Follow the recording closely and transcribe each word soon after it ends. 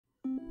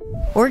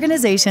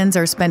Organizations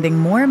are spending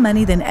more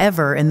money than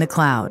ever in the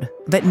cloud,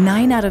 but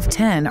 9 out of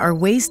 10 are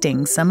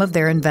wasting some of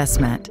their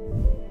investment.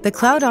 The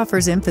cloud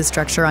offers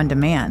infrastructure on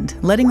demand,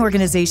 letting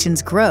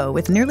organizations grow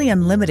with nearly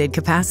unlimited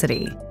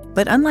capacity.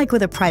 But unlike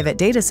with a private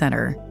data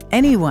center,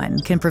 anyone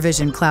can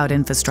provision cloud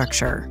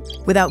infrastructure.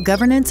 Without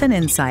governance and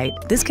insight,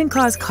 this can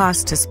cause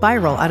costs to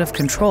spiral out of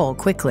control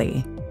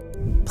quickly.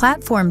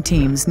 Platform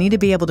teams need to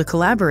be able to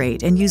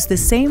collaborate and use the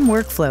same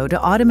workflow to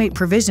automate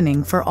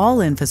provisioning for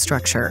all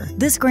infrastructure.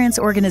 This grants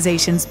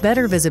organizations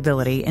better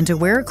visibility into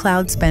where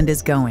cloud spend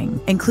is going,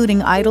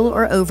 including idle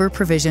or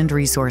over-provisioned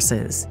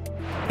resources.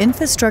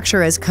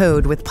 Infrastructure as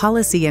code with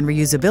policy and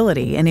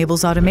reusability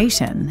enables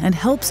automation and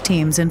helps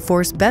teams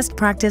enforce best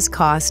practice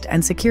cost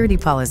and security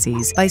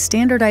policies by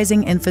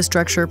standardizing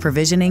infrastructure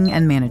provisioning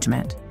and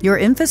management. Your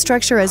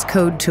infrastructure as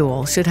code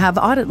tool should have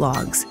audit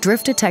logs,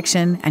 drift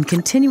detection, and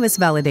continuous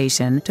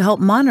validation to help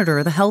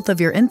monitor the health of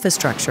your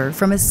infrastructure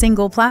from a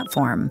single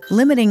platform,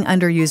 limiting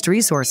underused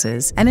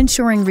resources and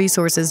ensuring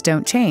resources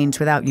don't change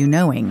without you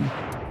knowing.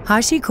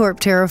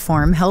 HashiCorp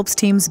Terraform helps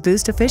teams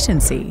boost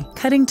efficiency,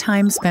 cutting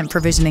time spent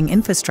provisioning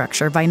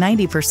infrastructure by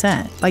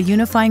 90% by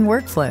unifying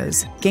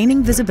workflows,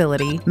 gaining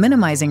visibility,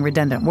 minimizing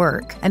redundant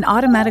work, and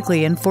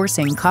automatically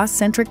enforcing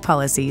cost-centric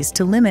policies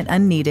to limit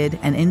unneeded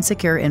and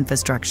insecure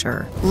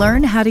infrastructure.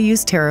 Learn how to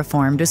use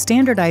Terraform to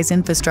standardize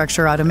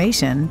infrastructure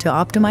automation to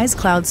optimize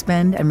cloud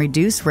spend and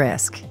reduce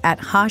risk at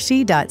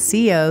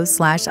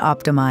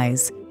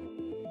hashi.co/optimize.